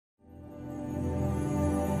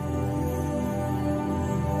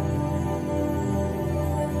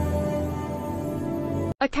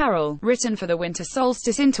A carol, written for the winter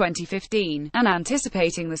solstice in 2015, and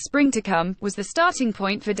anticipating the spring to come, was the starting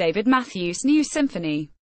point for David Matthews' new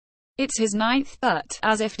symphony. It's his ninth, but,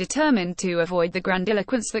 as if determined to avoid the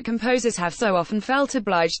grandiloquence that composers have so often felt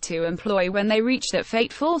obliged to employ when they reach that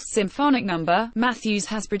fateful symphonic number, Matthews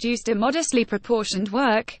has produced a modestly proportioned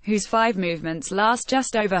work, whose 5 movements last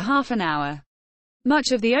just over half an hour.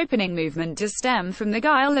 Much of the opening movement does stem from the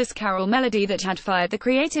guileless carol melody that had fired the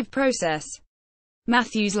creative process.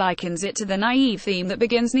 Matthews likens it to the naive theme that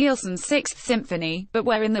begins Nielsen's Sixth Symphony, but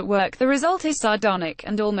where in that work the result is sardonic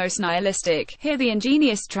and almost nihilistic, here the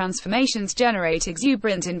ingenious transformations generate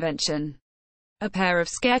exuberant invention. A pair of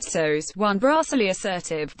scherzos, one brassily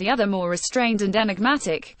assertive, the other more restrained and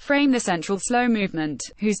enigmatic, frame the central slow movement,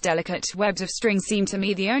 whose delicate webs of strings seem to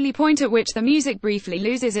me the only point at which the music briefly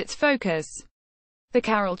loses its focus. The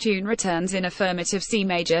carol tune returns in affirmative C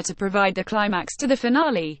major to provide the climax to the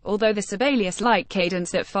finale, although the Sibelius-like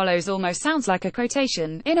cadence that follows almost sounds like a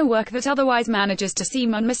quotation, in a work that otherwise manages to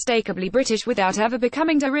seem unmistakably British without ever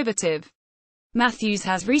becoming derivative. Matthews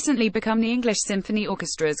has recently become the English Symphony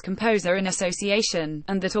Orchestra's composer in association,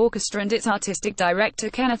 and that orchestra and its artistic director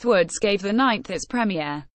Kenneth Woods gave the ninth its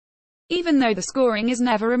premiere. Even though the scoring is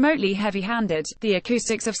never remotely heavy-handed, the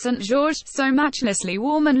acoustics of St. George, so matchlessly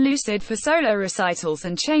warm and lucid for solo recitals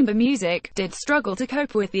and chamber music, did struggle to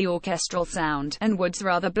cope with the orchestral sound, and Wood's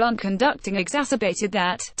rather blunt conducting exacerbated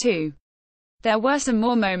that, too. There were some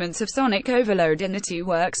more moments of sonic overload in the 2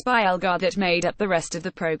 works by Elgar that made up the rest of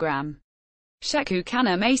the program. Sheku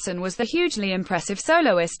Kanna-Mason was the hugely impressive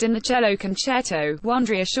soloist in the cello concerto, one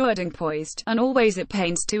reassured and poised, and always at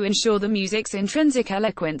pains to ensure the music's intrinsic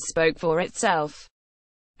eloquence spoke for itself.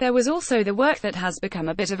 There was also the work that has become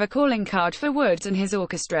a bit of a calling card for Woods and his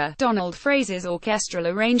orchestra, Donald Fraser's orchestral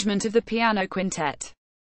arrangement of the piano quintet.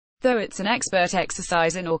 Though it's an expert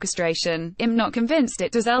exercise in orchestration, I'm not convinced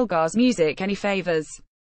it does Elgar's music any favors.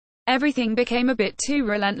 Everything became a bit too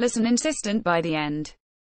relentless and insistent by the end.